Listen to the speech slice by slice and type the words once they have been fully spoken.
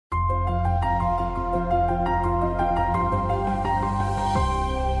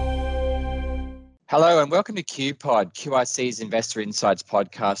Hello and welcome to QIC's Investor Insights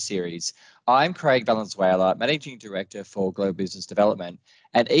podcast series. I'm Craig Valenzuela, Managing Director for Global Business Development.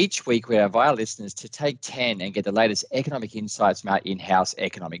 And each week we invite our listeners to take 10 and get the latest economic insights from our in-house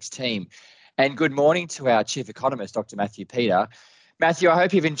economics team. And good morning to our Chief Economist, Dr. Matthew Peter. Matthew, I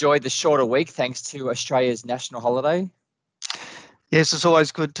hope you've enjoyed the shorter week thanks to Australia's national holiday. Yes, it's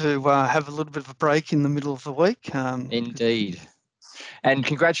always good to have a little bit of a break in the middle of the week. Indeed. And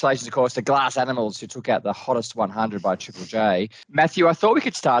congratulations, of course, to Glass Animals, who took out the hottest 100 by Triple J. Matthew, I thought we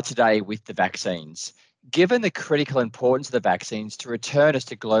could start today with the vaccines. Given the critical importance of the vaccines to return us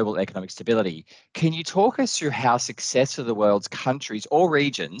to global economic stability, can you talk us through how successful the world's countries or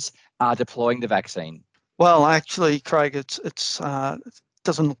regions are deploying the vaccine? Well, actually, Craig, it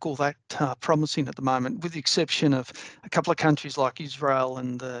doesn't look all that promising at the moment, with the exception of a couple of countries like Israel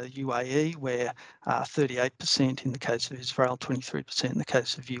and the UAE, where 38% in the case of Israel, 23% in the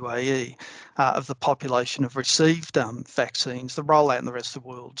case of UAE, of the population have received vaccines. The rollout in the rest of the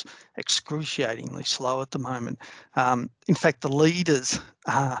world's excruciatingly slow at the moment. In fact, the leaders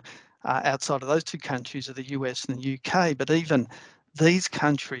outside of those two countries are the US and the UK, but even these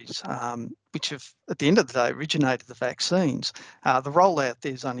countries, which have, at the end of the day, originated the vaccines, the rollout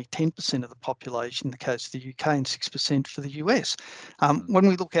there is only 10% of the population in the case of the UK and 6% for the US. When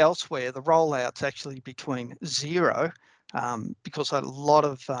we look elsewhere, the rollout's actually between zero, because a lot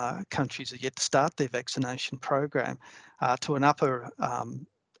of countries are yet to start their vaccination program, to an upper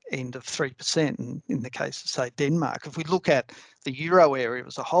end of 3% in the case of, say, Denmark. If we look at the euro area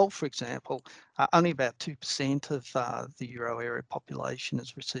as a whole, for example, only about 2% of the euro area population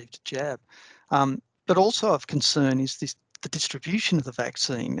has received a jab. But also of concern is the distribution of the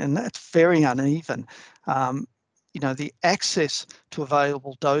vaccine, and that's very uneven. The access to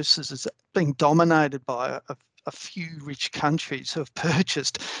available doses is being dominated by a few rich countries who have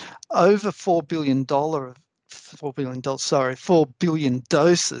purchased over $4 billion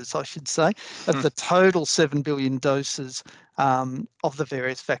doses, I should say, of the total 7 billion doses of the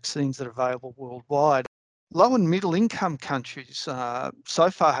various vaccines that are available worldwide. Low and middle income countries so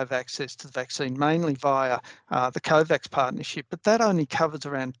far have access to the vaccine mainly via the COVAX partnership, but that only covers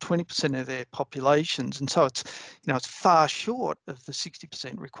around 20% of their populations, and so it's far short of the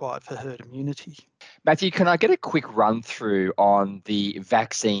 60% required for herd immunity. Matthew, can I get a quick run through on the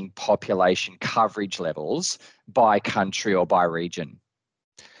vaccine population coverage levels by country or by region?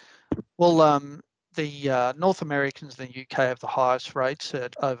 Well, the North Americans in the UK have the highest rates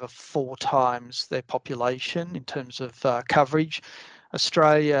at over 4 times their population in terms of coverage.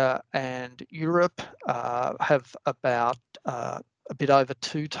 Australia and Europe have about a bit over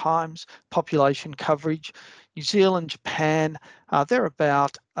 2 times population coverage. New Zealand, Japan, they're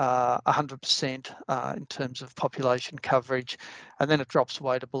about 100% in terms of population coverage, and then it drops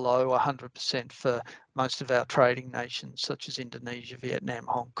away to below 100% for most of our trading nations, such as Indonesia, Vietnam,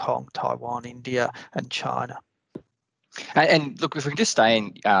 Hong Kong, Taiwan, India, and China. And look, if we can just stay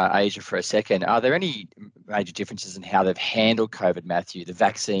in Asia for a second, are there any major differences in how they've handled COVID, Matthew? The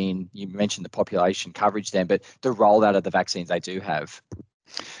vaccine, you mentioned the population coverage then, but the rollout of the vaccines they do have?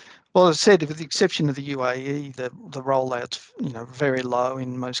 Well, as I said, with the exception of the UAE, the rollout's very low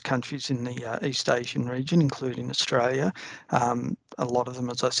in most countries in the East Asian region, including Australia. A lot of them,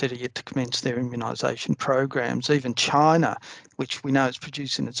 as I said, are yet to commence their immunisation programs. Even China, which we know is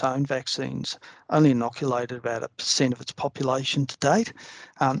producing its own vaccines, only inoculated about 1% of its population to date.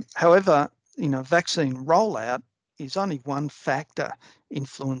 However, vaccine rollout is only one factor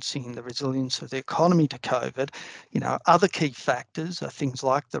influencing the resilience of the economy to COVID. Other key factors are things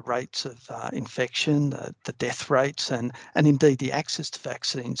like the rates of infection, the death rates, and indeed the access to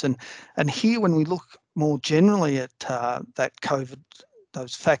vaccines. And here, when we look more generally at that COVID,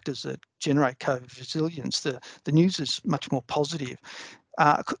 those factors that generate COVID resilience, the news is much more positive.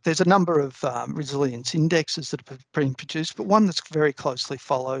 There's a number of resilience indexes that have been produced, but one that's very closely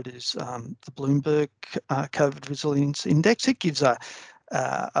followed is the Bloomberg COVID Resilience Index. It gives a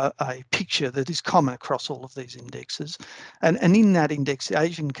picture that is common across all of these indexes. And in that index, the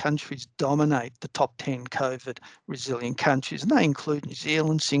Asian countries dominate the top 10 COVID resilient countries, and they include New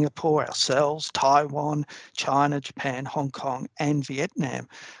Zealand, Singapore, ourselves, Taiwan, China, Japan, Hong Kong, and Vietnam.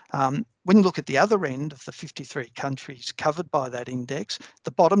 When you look at the other end of the 53 countries covered by that index, the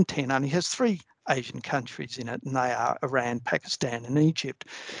bottom 10 only has 3 Asian countries in it, and they are Iran, Pakistan, and Egypt.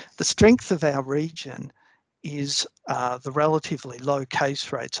 The strength of our region is the relatively low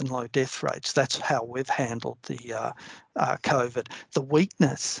case rates and low death rates. That's how we've handled the COVID. The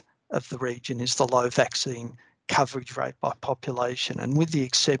weakness of the region is the low vaccine coverage rate by population. And with the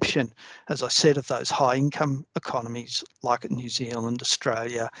exception, as I said, of those high income economies like New Zealand,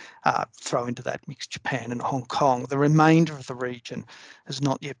 Australia, throw into that mix Japan and Hong Kong, the remainder of the region has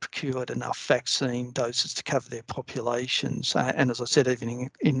not yet procured enough vaccine doses to cover their populations. And as I said, even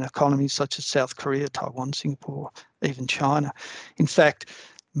in economies such as South Korea, Taiwan, Singapore, even China. In fact,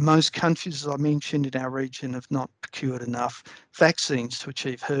 most countries, as I mentioned, in our region have not procured enough vaccines to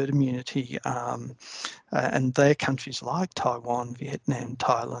achieve herd immunity. And they're countries like Taiwan, Vietnam,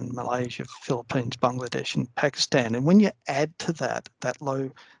 Thailand, Malaysia, Philippines, Bangladesh, and Pakistan. And when you add to that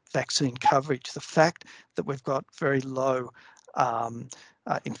low vaccine coverage, the fact that we've got very low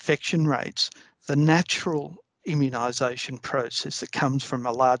infection rates, the natural immunisation process that comes from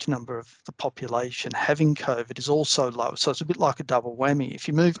a large number of the population having COVID is also low. So it's a bit like a double whammy. If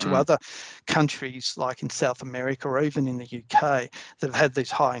you move to other countries like in South America or even in the UK that have had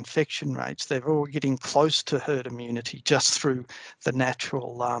these high infection rates, they're all getting close to herd immunity just through the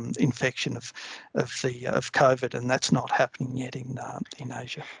natural infection of COVID, and that's not happening yet in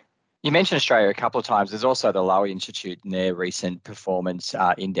Asia. You mentioned Australia a couple of times. There's also the Lowy Institute in their recent performance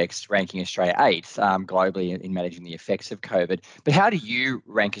index ranking Australia 8th globally in managing the effects of COVID. But how do you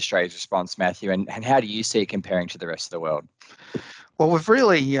rank Australia's response, Matthew, and how do you see it comparing to the rest of the world? Well, we've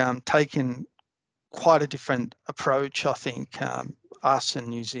really taken quite a different approach, I think, us and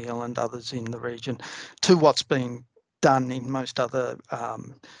New Zealand, others in the region, to what's been done in most other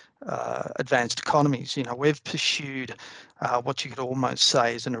advanced economies. You know, we've pursued what you could almost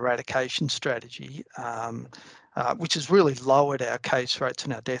say is an eradication strategy, which has really lowered our case rates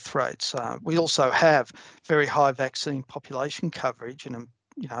and our death rates. We also have very high vaccine population coverage, and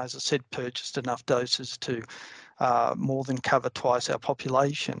you know, as I said, purchased enough doses to more than cover twice our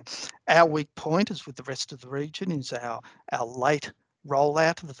population. Our weak point, as with the rest of the region, is our late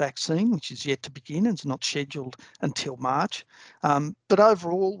rollout of the vaccine, which is yet to begin and is not scheduled until March. But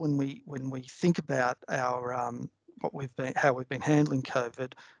overall, when we think about our how we've been handling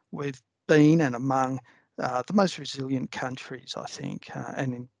COVID, we've been and among the most resilient countries, I think,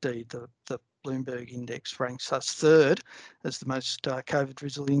 and indeed the Bloomberg Index ranks us third as the most COVID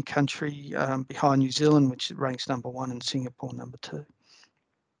resilient country, behind New Zealand, which ranks number 1, and Singapore number 2.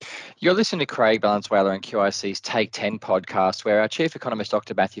 You're listening to Craig Valenzuela and QIC's Take 10 podcast, where our chief economist,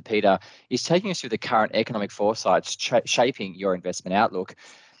 Dr. Matthew Peter, is taking us through the current economic foresights shaping your investment outlook.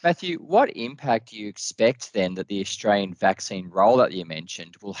 Matthew, what impact do you expect then that the Australian vaccine rollout you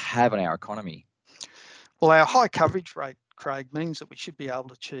mentioned will have on our economy? Well, our high coverage rate, Craig, means that we should be able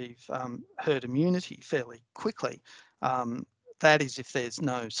to achieve herd immunity fairly quickly. That is if there's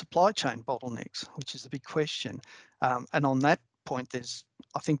no supply chain bottlenecks, which is the big question. And on that point,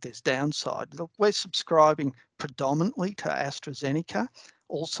 I think there's downside. Look, we're subscribing predominantly to AstraZeneca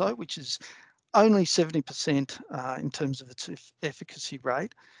also, which is only 70% in terms of its efficacy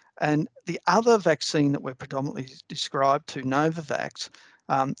rate. And the other vaccine that we're predominantly described to, Novavax,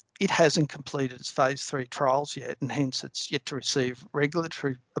 it hasn't completed its phase 3 trials yet, and hence it's yet to receive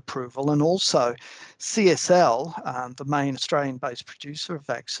regulatory approval. And also CSL, the main Australian-based producer of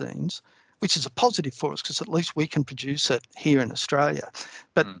vaccines, which is a positive for us because at least we can produce it here in Australia.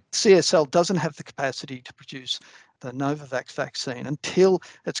 But CSL doesn't have the capacity to produce the Novavax vaccine until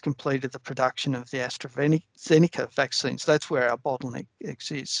it's completed the production of the AstraZeneca vaccines. That's where our bottleneck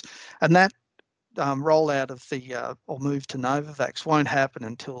exists. And that rollout of or move to Novavax won't happen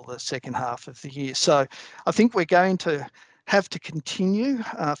until the second half of the year. So I think we're going to have to continue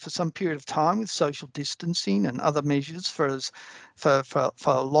for some period of time with social distancing and other measures for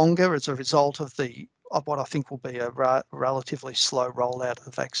longer as a result of what I think will be a relatively slow rollout of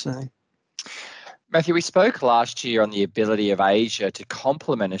the vaccine. Matthew, we spoke last year on the ability of Asia to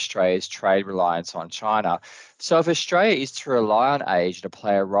complement Australia's trade reliance on China. So if Australia is to rely on Asia to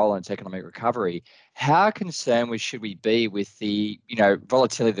play a role in its economic recovery, how concerned should we be with the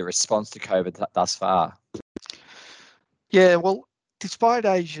volatility of the response to COVID thus far? Yeah, well, despite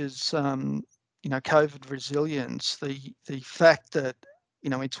Asia's COVID resilience, the fact that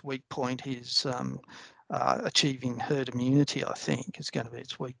its weak point is achieving herd immunity, I think, is going to be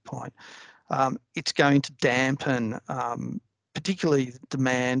its weak point. It's going to dampen particularly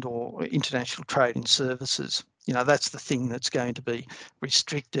demand or international trade in services. That's the thing that's going to be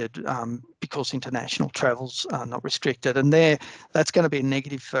restricted because international travel's not restricted. And that's going to be a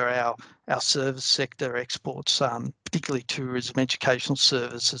negative for our service sector exports, particularly tourism, educational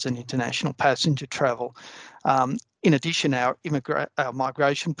services and international passenger travel. In addition, our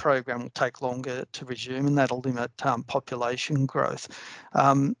migration program will take longer to resume, and that'll limit population growth.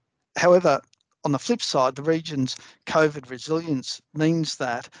 However, on the flip side, the region's COVID resilience means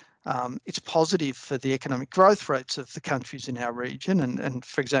that it's positive for the economic growth rates of the countries in our region. And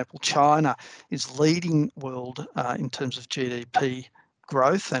for example, China is leading world in terms of GDP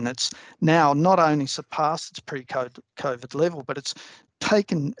growth, and it's now not only surpassed its pre-COVID level, but it's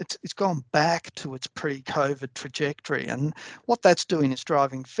gone back to its pre-COVID trajectory. And what that's doing is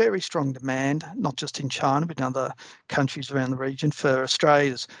driving very strong demand, not just in China, but in other countries around the region, for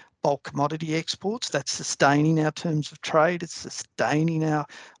Australia's bulk commodity exports. That's sustaining our terms of trade, it's sustaining our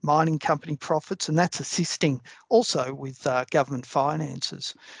mining company profits, and that's assisting also with government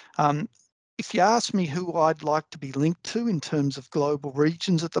finances. If you ask me who I'd like to be linked to in terms of global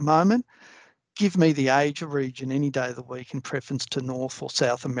regions at the moment, give me the Asia region any day of the week in preference to North or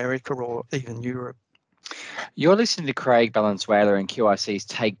South America or even Europe. You're listening to Craig Valenzuela and QIC's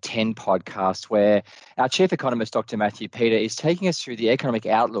Take 10 podcast, where our chief economist, Dr. Matthew Peter, is taking us through the economic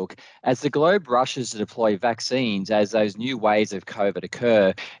outlook as the globe rushes to deploy vaccines as those new waves of COVID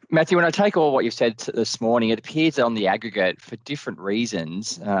occur. Matthew, when I take all what you've said this morning, it appears that on the aggregate, for different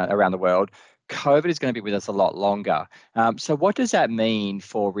reasons around the world, COVID is going to be with us a lot longer. So what does that mean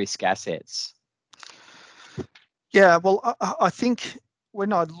for risk assets? Yeah, well, I think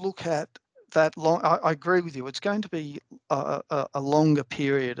when I look at that I agree with you. It's going to be a longer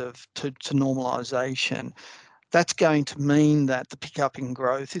period to normalisation. That's going to mean that the pickup in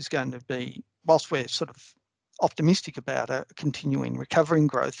growth is going to be, whilst we're sort of optimistic about a continuing recovery in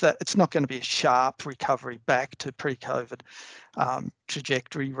growth, that it's not going to be a sharp recovery back to pre-COVID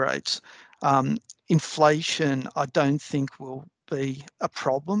trajectory rates. Inflation, I don't think will be a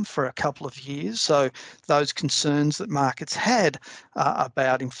problem for a couple of years. So those concerns that markets had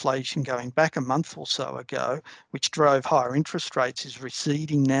about inflation going back a month or so ago, which drove higher interest rates, is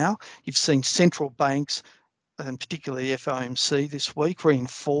receding now. You've seen central banks, and particularly FOMC this week,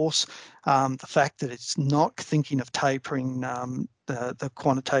 reinforce the fact that it's not thinking of tapering the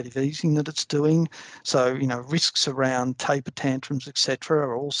quantitative easing that it's doing. So, risks around taper tantrums, etc.,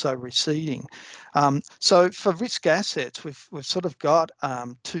 are also receding. So for risk assets, we've sort of got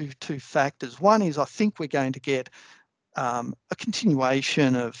two factors. One is I think we're going to get a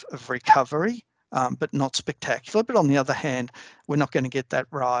continuation of recovery, but not spectacular. But on the other hand, we're not going to get that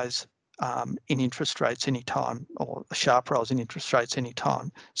rise in interest rates anytime, or a sharp rise in interest rates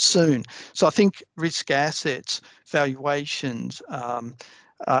anytime soon. So I think risk assets valuations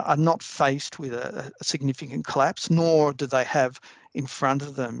are not faced with a significant collapse, nor do they have in front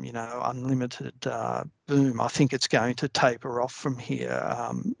of them, unlimited boom. I think it's going to taper off from here,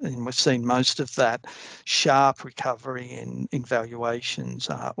 and we've seen most of that sharp recovery in valuations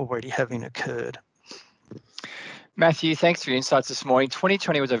already having occurred. Matthew, thanks for your insights this morning.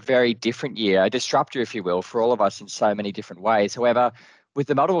 2020 was a very different year, a disruptor, if you will, for all of us in so many different ways. However, with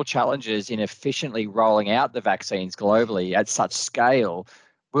the multiple challenges in efficiently rolling out the vaccines globally at such scale,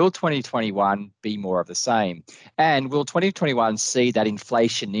 will 2021 be more of the same? And will 2021 see that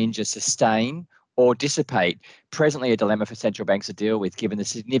inflation ninja sustain or dissipate? Presently a dilemma for central banks to deal with, given the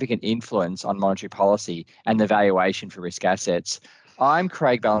significant influence on monetary policy and the valuation for risk assets. I'm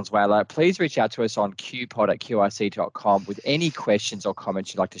Craig Valenzuela. Please reach out to us on qpod@qic.com with any questions or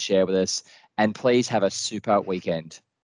comments you'd like to share with us. And please have a super weekend.